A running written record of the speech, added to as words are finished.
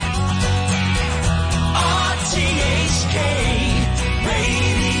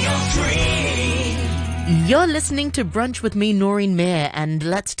You're listening to Brunch with me, Noreen Mayer, and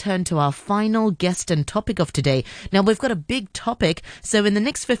let's turn to our final guest and topic of today. Now, we've got a big topic, so in the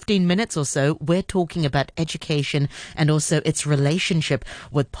next 15 minutes or so, we're talking about education and also its relationship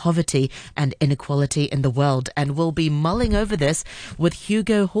with poverty and inequality in the world. And we'll be mulling over this with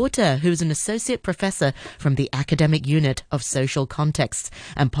Hugo Horta, who's an associate professor from the Academic Unit of Social Contexts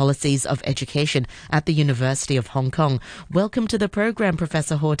and Policies of Education at the University of Hong Kong. Welcome to the program,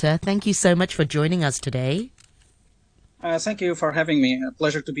 Professor Horta. Thank you so much for joining us today. Thank you for having me. A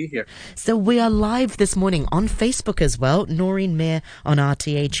pleasure to be here. So we are live this morning on Facebook as well, Noreen Mayer on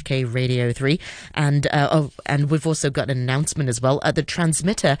RTHK Radio 3. And we've also got an announcement as well. The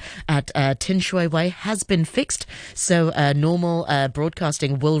transmitter at Tin Shui Wai has been fixed, so normal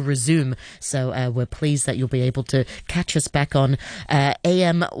broadcasting will resume. So we're pleased that you'll be able to catch us back on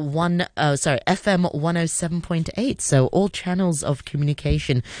FM 107.8. So all channels of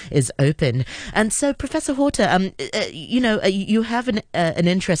communication is open. And so, Professor Horta, you have an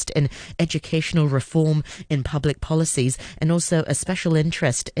interest in educational reform in public policies, and also a special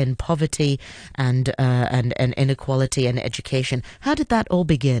interest in poverty and inequality in education. How did that all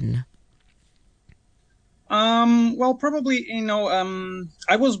begin? Well, probably,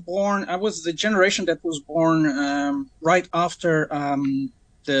 I was the generation that was born right after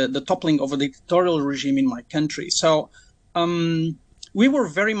the toppling of a dictatorial regime in my country. So, we were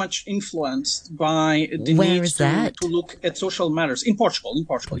very much influenced by the need to look at social matters in Portugal.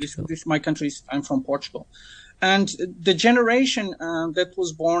 This is my country. I'm from Portugal. And the generation that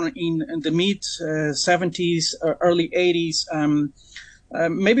was born in the mid 70s, early 80s,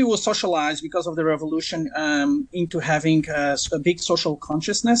 maybe was socialized because of the revolution into having a big social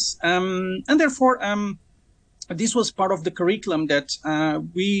consciousness. And therefore, this was part of the curriculum that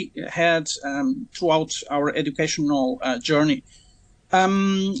we had throughout our educational journey.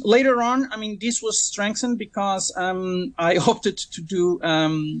 Later on, this was strengthened because I opted to do a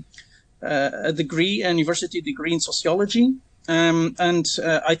university degree in sociology. And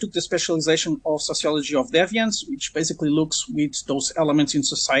I took the specialization of sociology of deviance, which basically looks with those elements in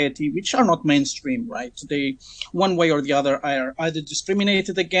society which are not mainstream, right? They, one way or the other, are either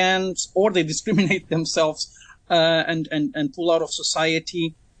discriminated against or they discriminate themselves and pull out of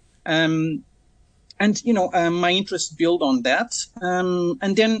society. My interest built on that.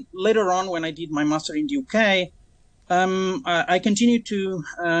 And then later on, when I did my master in the UK, I continued to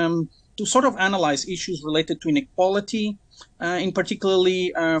sort of analyze issues related to inequality, in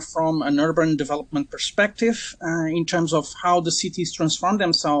particularly from an urban development perspective, in terms of how the cities transform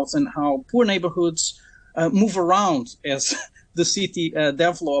themselves and how poor neighborhoods move around as the city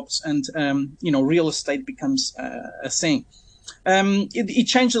develops and, real estate becomes a thing. It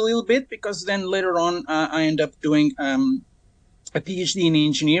changed a little bit because then later on I ended up doing a PhD in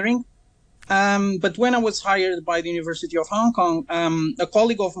engineering. But when I was hired by the University of Hong Kong, a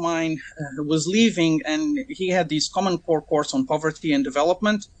colleague of mine was leaving, and he had this common core course on poverty and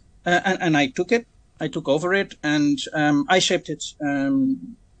development, and I took it. I took over it, and I shaped it,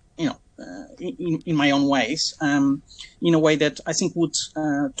 in my own ways, in a way that I think would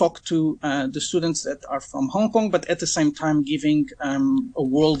talk to the students that are from Hong Kong, but at the same time giving a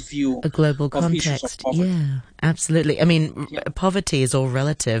worldview, a global context. Yeah, absolutely. Poverty is all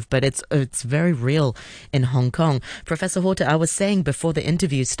relative, but it's very real in Hong Kong. Professor Horta, I was saying before the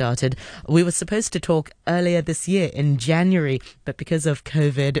interview started, we were supposed to talk earlier this year in January, but because of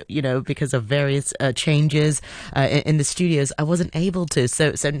COVID, because of various changes in the studios, I wasn't able to.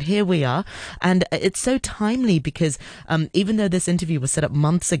 So here we are. And it's so timely because even though this interview was set up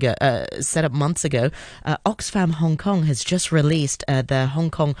months ago, Oxfam Hong Kong has just released their Hong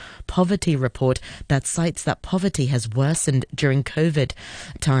Kong poverty report that cites that poverty has worsened during COVID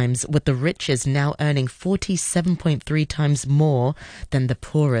times, with the richest now earning 47.3 times more than the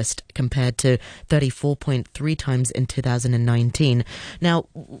poorest, compared to 34.3 times in 2019. Now,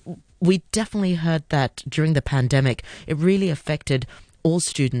 we definitely heard that during the pandemic, it really affected all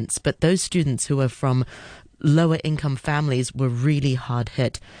students, but those students who are from lower income families were really hard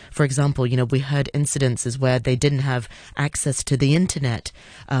hit. For example, we heard incidences where they didn't have access to the internet.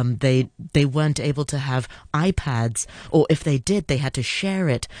 They weren't able to have iPads, or if they did, they had to share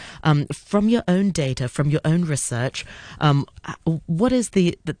it. From your own data, from your own research, what is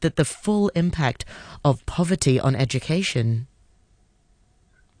the full impact of poverty on education?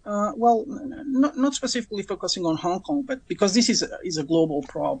 Not specifically focusing on Hong Kong, but because this is a global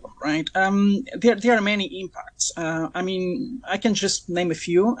problem, right? There are many impacts. I can just name a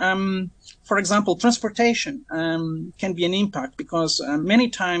few. For example, transportation can be an impact because many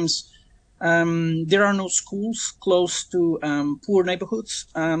times there are no schools close to poor neighborhoods,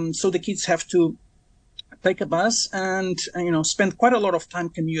 so the kids have to take a bus and spend quite a lot of time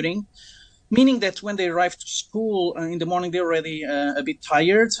commuting, meaning that when they arrive to school in the morning, they're already a bit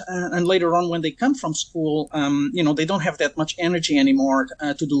tired. And later on, when they come from school, they don't have that much energy anymore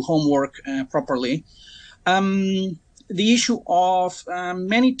to do homework properly. The issue of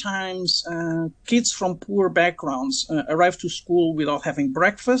many times kids from poor backgrounds arrive to school without having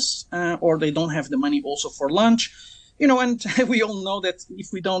breakfast, or they don't have the money also for lunch. And we all know that if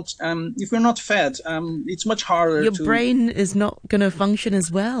we're not fed, it's much harder Your brain is not going to function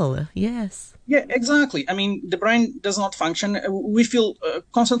as well. Yes. Yeah, exactly. I mean, the brain does not function. We feel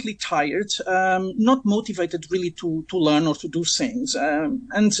constantly tired, not motivated really to learn or to do things.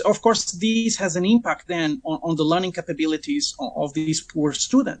 And of course, this has an impact then on the learning capabilities of these poor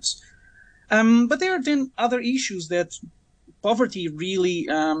students. But there are then other issues that poverty really,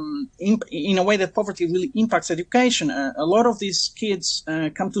 in a way that poverty really impacts education. A lot of these kids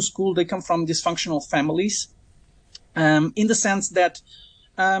come to school, they come from dysfunctional families, in the sense that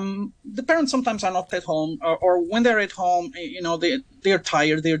the parents sometimes are not at home, or when they're at home, they're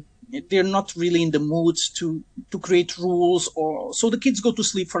tired. They're not really in the mood to create rules, or so the kids go to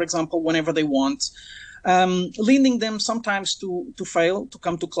sleep, for example, whenever they want, leading them sometimes to fail to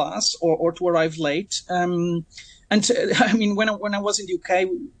come to class or to arrive late. And I mean, when I was in the UK,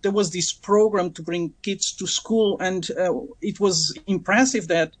 there was this program to bring kids to school, and it was impressive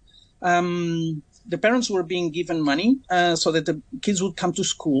that the parents were being given money so that the kids would come to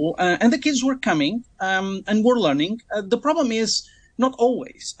school, and the kids were coming and were learning. The problem is not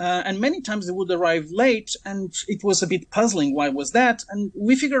always, and many times they would arrive late, and it was a bit puzzling. Why was that? And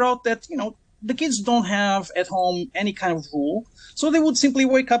we figured out that the kids don't have at home any kind of rule, so they would simply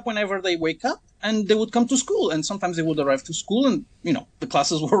wake up whenever they wake up, and they would come to school. And sometimes they would arrive to school, and the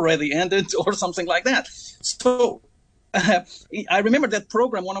classes were already ended or something like that. So I remember that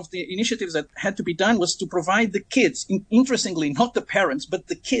program, one of the initiatives that had to be done was to provide the kids, interestingly, not the parents, but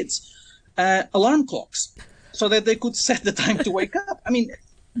the kids, alarm clocks so that they could set the time to wake up. I mean,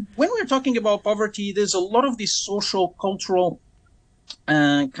 when we're talking about poverty, there's a lot of these social, cultural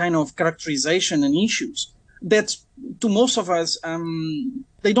kind of characterization and issues that to most of us,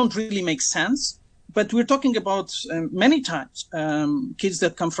 they don't really make sense. But we're talking about many times kids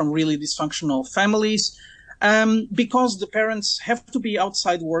that come from really dysfunctional families, because the parents have to be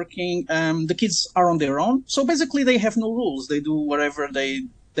outside working. The kids are on their own. So basically they have no rules. They do whatever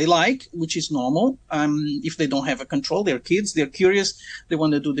they like, which is normal. If they don't have a control, they're kids, they're curious, they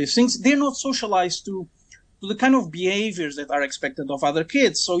want to do these things. They're not socialized to the kind of behaviors that are expected of other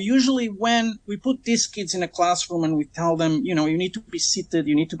kids. So usually when we put these kids in a classroom and we tell them, you need to be seated,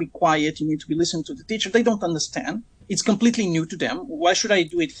 you need to be quiet, you need to be listening to the teacher, they don't understand. It's completely new to them. Why should I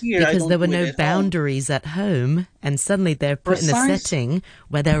do it here? Because there were no boundaries at home, and suddenly they're put in a setting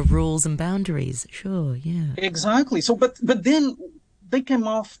where there are rules and boundaries. Sure, yeah. Exactly. So, but then they come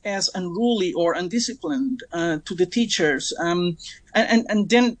off as unruly or undisciplined to the teachers. And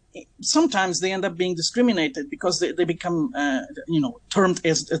then sometimes they end up being discriminated because they become, termed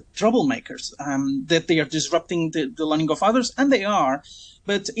as troublemakers, that they are disrupting the learning of others, and they are.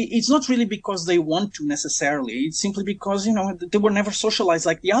 But it's not really because they want to necessarily. It's simply because, they were never socialized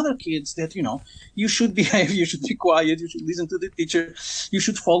like the other kids that, you should behave, you should be quiet, you should listen to the teacher, you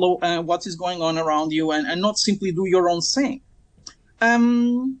should follow what is going on around you and not simply do your own thing.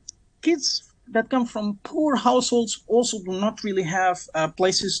 Kids that come from poor households also do not really have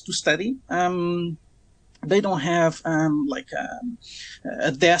places to study. They don't have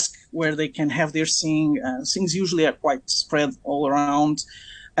a desk where they can have their thing. Things usually are quite spread all around.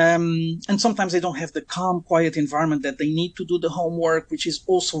 And sometimes they don't have the calm, quiet environment that they need to do the homework, which is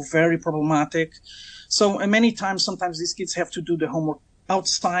also very problematic. So many times, sometimes these kids have to do the homework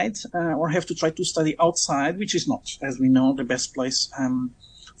outside or have to try to study outside, which is not, as we know, the best place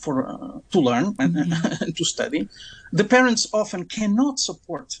to learn and to study. The parents often cannot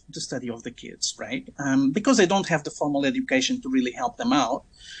support the study of the kids, right? Because they don't have the formal education to really help them out.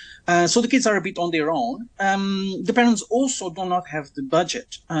 So the kids are a bit on their own. The parents also do not have the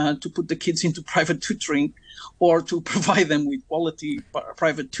budget to put the kids into private tutoring or to provide them with quality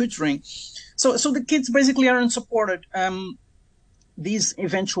private tutoring. So the kids basically are unsupported. This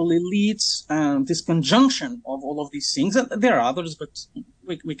eventually leads this conjunction of all of these things, and there are others, but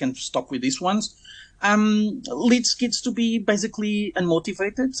we can stop with these ones, leads kids to be basically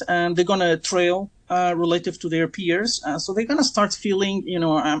unmotivated, and they're going to trail relative to their peers. So they're going to start feeling,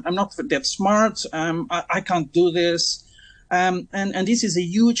 I'm not that smart, I can't do this. And this is a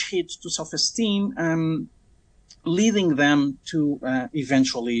huge hit to self-esteem, leading them to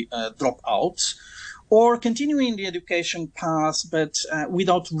eventually drop out or continuing the education path, but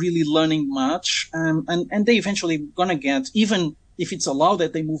without really learning much. And they eventually going to get, even if it's allowed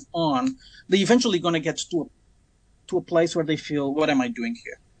that they move on, they eventually going to get to a place where they feel, what am I doing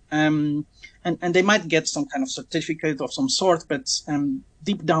here? And they might get some kind of certificate of some sort, but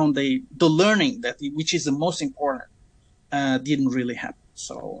deep down, the learning, which is the most important, didn't really happen.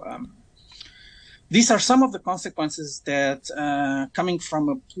 So these are some of the consequences that coming from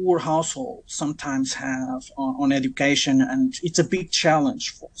a poor household sometimes have on education. And it's a big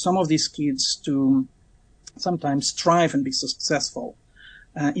challenge for some of these kids to sometimes strive and be successful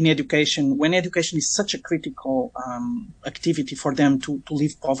in education, when education is such a critical activity for them to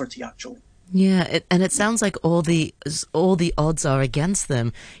leave poverty, actually. Yeah, and it sounds like all the odds are against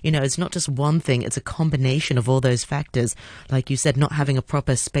them. You know, it's not just one thing, it's a combination of all those factors. Like you said, not having a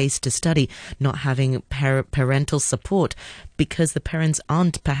proper space to study, not having parental support, because the parents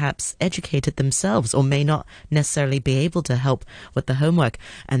aren't perhaps educated themselves or may not necessarily be able to help with the homework,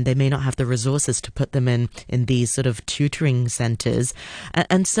 and they may not have the resources to put them in these sort of tutoring centers.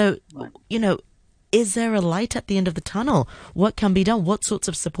 And so, you know, is there a light at the end of the tunnel? What can be done? What sorts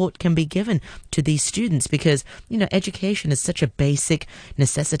of support can be given to these students? Because, you know, education is such a basic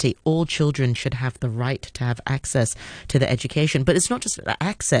necessity. All children should have the right to have access to the education. But it's not just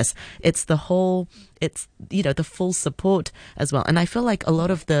access, it's the whole, it's, you know, the full support as well. And I feel like a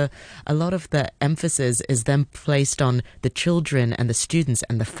lot of the emphasis is then placed on the children and the students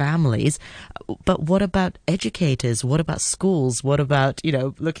and the families. But what about educators? What about schools? What about, you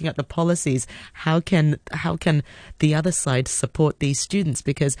know, looking at the policies? How can the other side support these students?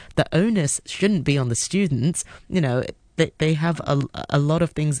 Because the onus shouldn't be on the students. You know, they have a lot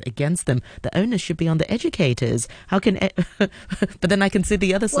of things against them. The onus should be on the educators. How can but then I can see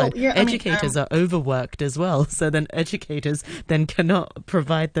the other side. Well, yeah, educators are overworked as well, so then educators then cannot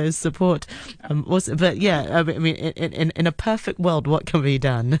provide those support. But yeah, I mean, in a perfect world, what can be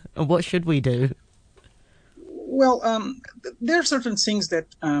done? What should we do? Well, there are certain things that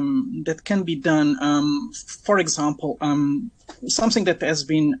that can be done. For example, something that has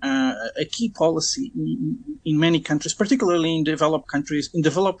been a key policy in many countries, particularly in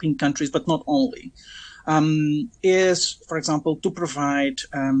developing countries, but not only, is, for example, to provide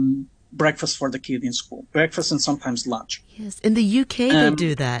breakfast for the kid in school, breakfast and sometimes lunch. Yes, in the UK they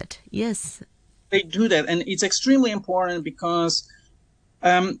do that. Yes, they do that, and it's extremely important because.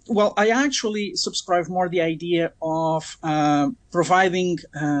 Well, I actually subscribe more the idea of providing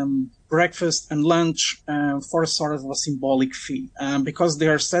breakfast and lunch for a sort of a symbolic fee, because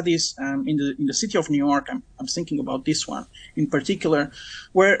there are studies in the city of New York. I'm thinking about this one in particular,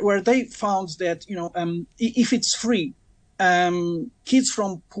 where they found that, you know, if it's free, kids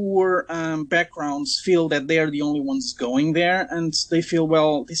from poor backgrounds feel that they are the only ones going there, and they feel,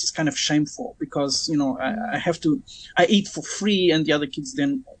 well, this is kind of shameful because, you know, I eat for free, and the other kids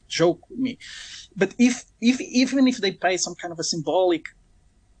then joke with me. But even if they pay some kind of a symbolic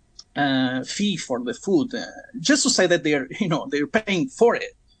fee for the food, just to say that they're paying for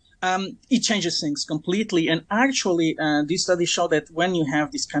it, it changes things completely. And actually, these studies show that when you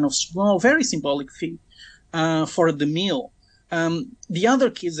have this kind of small, very symbolic fee for the meal, the other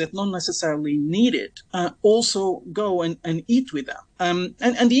kids that don't necessarily need it also go and eat with them.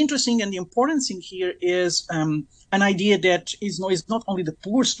 And the interesting and the important thing here is an idea that is not only the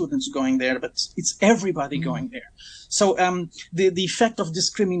poor students going there, but it's everybody going there. So the effect of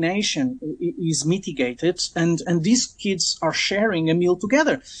discrimination is mitigated, and these kids are sharing a meal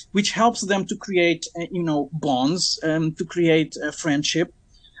together, which helps them to create bonds, to create friendship.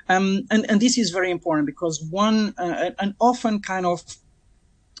 And this is very important because an often kind of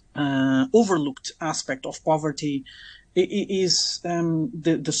overlooked aspect of poverty is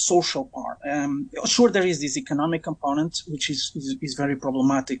the social part. Sure, there is this economic component, which is very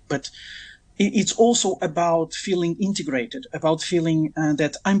problematic, but it's also about feeling integrated, about feeling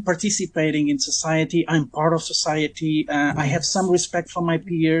that I'm participating in society, I'm part of society, I have some respect for my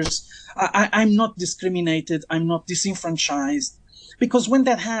peers, I'm not discriminated, I'm not disenfranchised. Because when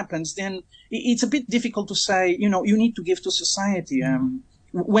that happens, then it's a bit difficult to say, you need to give to society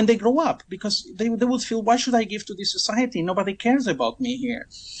when they grow up, because they will feel, why should I give to this society? Nobody cares about me here.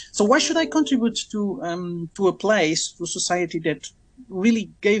 So why should I contribute to a place, to society that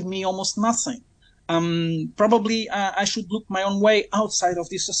really gave me almost nothing? Probably I should look my own way outside of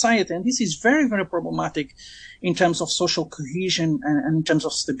this society. And this is very, very problematic in terms of social cohesion and in terms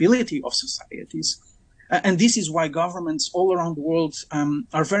of stability of societies. And this is why governments all around the world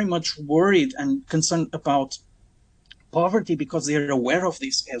are very much worried and concerned about poverty, because they are aware of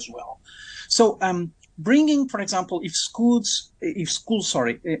this as well. So bringing, for example, if schools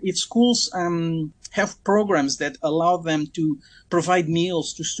have programs that allow them to provide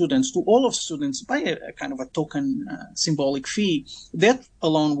meals to students, to all of students, by a kind of a token symbolic fee, that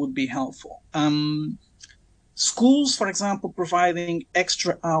alone would be helpful. Schools, for example, providing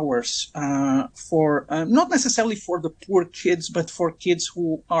extra hours for not necessarily for the poor kids, but for kids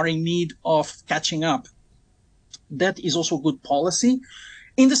who are in need of catching up. That is also good policy,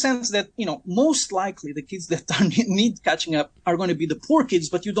 in the sense that, most likely the kids that need catching up are going to be the poor kids,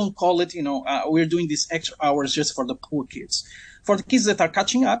 but you don't call it, we're doing these extra hours just for the poor kids. For the kids that are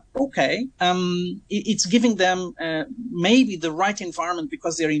catching up, okay, it's giving them maybe the right environment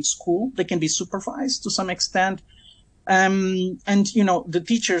because they're in school. They can be supervised to some extent. And, the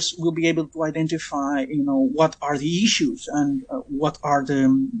teachers will be able to identify, what are the issues and what are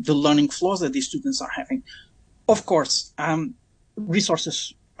the learning flaws that these students are having. Of course,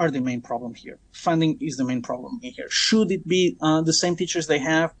 resources are the main problem here. Funding is the main problem here. Should it be the same teachers they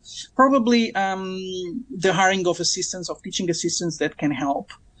have? Probably the hiring of assistants, of teaching assistants that can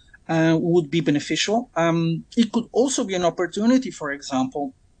help would be beneficial. It could also be an opportunity, for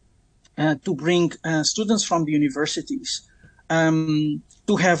example, to bring students from the universities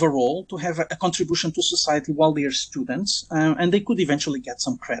to have a role, to have a contribution to society while they are students, and they could eventually get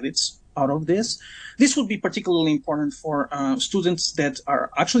some credits out of this. This would be particularly important for students that are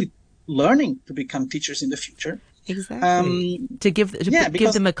actually learning to become teachers in the future. Exactly. To give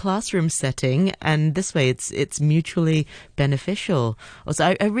them a classroom setting, and this way it's mutually beneficial.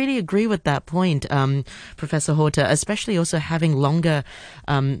 Also, I really agree with that point, Professor Horta, especially also having longer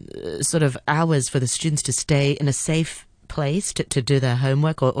sort of hours for the students to stay in a safe place to do their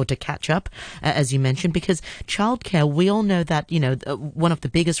homework or to catch up, as you mentioned, because childcare, we all know that, one of the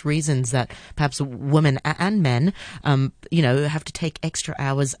biggest reasons that perhaps women and men, have to take extra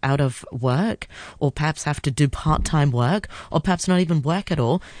hours out of work, or perhaps have to do part-time work, or perhaps not even work at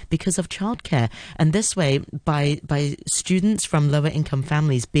all because of childcare. And this way, by students from lower income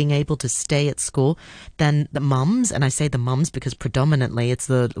families being able to stay at school, then the mums, and I say the mums because predominantly it's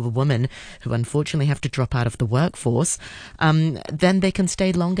the women who unfortunately have to drop out of the workforce, then they can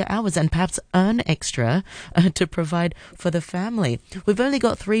stay longer hours and perhaps earn extra to provide for the family. We've only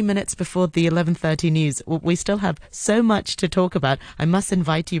got 3 minutes before the 11:30 news. We still have so much to talk about. I must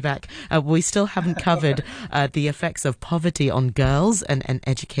invite you back. We still haven't covered the effects of poverty on girls and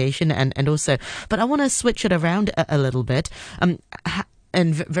education and also, but I want to switch it around a little bit.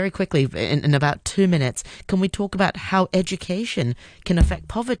 And very quickly, in about 2 minutes, can we talk about how education can affect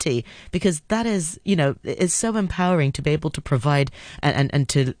poverty? Because that is so empowering to be able to provide and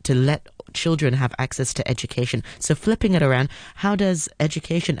to let children have access to education. So flipping it around, how does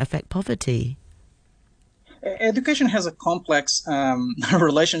education affect poverty? Education has a complex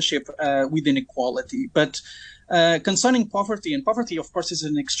relationship with inequality, but concerning poverty, and poverty, of course, is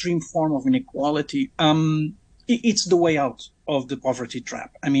an extreme form of inequality, it's the way out of the poverty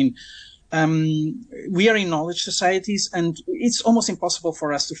trap. I mean, we are in knowledge societies, and it's almost impossible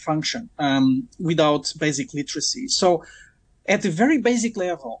for us to function without basic literacy. So at the very basic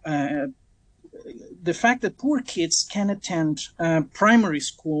level, the fact that poor kids can attend primary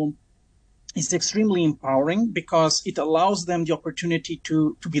school is extremely empowering because it allows them the opportunity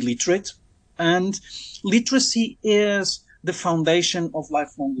to be literate. And literacy is the foundation of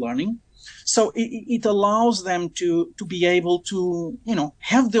lifelong learning. So it allows them to be able to,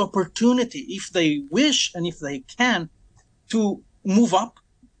 have the opportunity, if they wish and if they can, to move up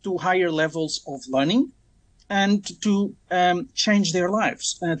to higher levels of learning and to change their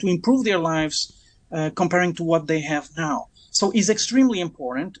lives, to improve their lives comparing to what they have now. So it's extremely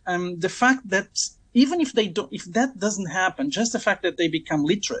important. The fact that even if that doesn't happen, just the fact that they become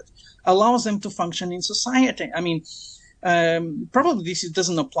literate allows them to function in society. I mean, probably this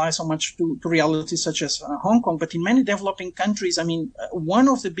doesn't apply so much to realities such as Hong Kong, but in many developing countries, I mean, one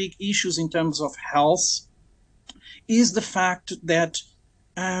of the big issues in terms of health is the fact that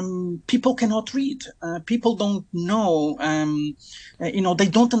people cannot read. People don't know, they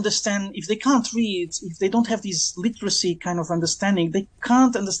don't understand. If they can't read, if they don't have this literacy kind of understanding, they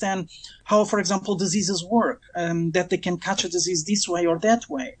can't understand how, for example, diseases work, that they can catch a disease this way or that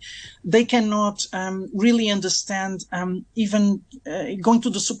way. They cannot really understand even going to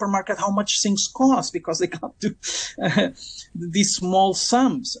the supermarket how much things cost because they can't do these small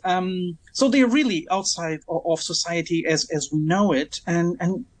sums. So they're really outside of society as we know it, and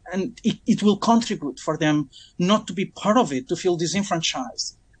it will contribute for them not to be part of it, to feel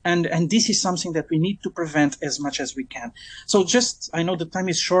disenfranchised. And this is something that we need to prevent as much as we can. So I know the time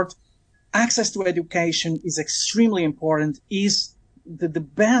is short. Access to education is extremely important, is the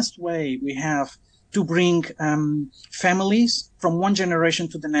best way we have to bring families from one generation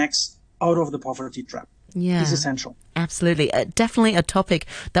to the next out of the poverty trap is essential. Absolutely. Definitely a topic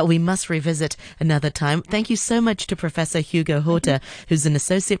that we must revisit another time. Thank you so much to Professor Hugo Horta, who's an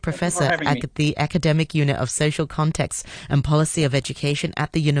associate professor at the Academic Unit of Social Context and Policy of Education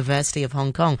at the University of Hong Kong.